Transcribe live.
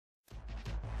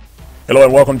Hello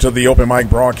and welcome to the Open Mic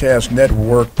Broadcast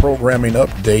Network programming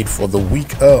update for the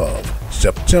week of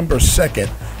September 2nd,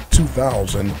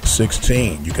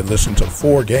 2016. You can listen to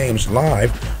 4 games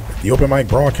live at the Open Mic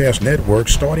Broadcast Network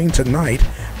starting tonight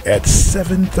at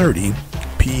 7:30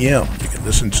 p.m. You can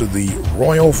listen to the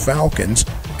Royal Falcons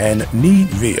and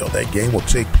Needville. That game will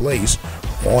take place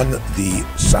on the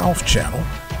South Channel.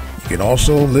 You can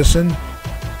also listen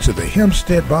to the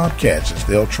Hempstead Bobcats as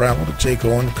they'll travel to take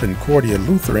on Concordia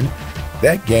Lutheran.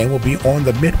 That game will be on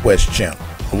the Midwest Channel.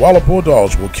 The Waller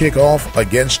Bulldogs will kick off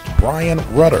against Bryan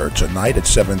Rudder tonight at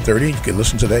 7:30. You can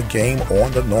listen to that game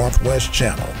on the Northwest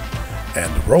Channel.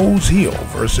 And Rose Hill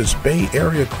versus Bay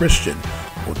Area Christian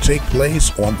will take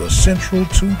place on the Central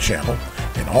 2 Channel.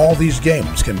 And all these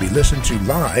games can be listened to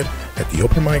live at the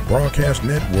Open Mic Broadcast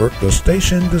Network, the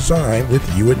station designed with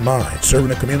you in mind. Serving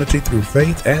the community through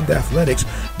faith and athletics.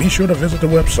 Be sure to visit the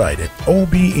website at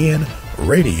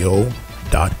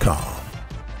OBN-Radio.com.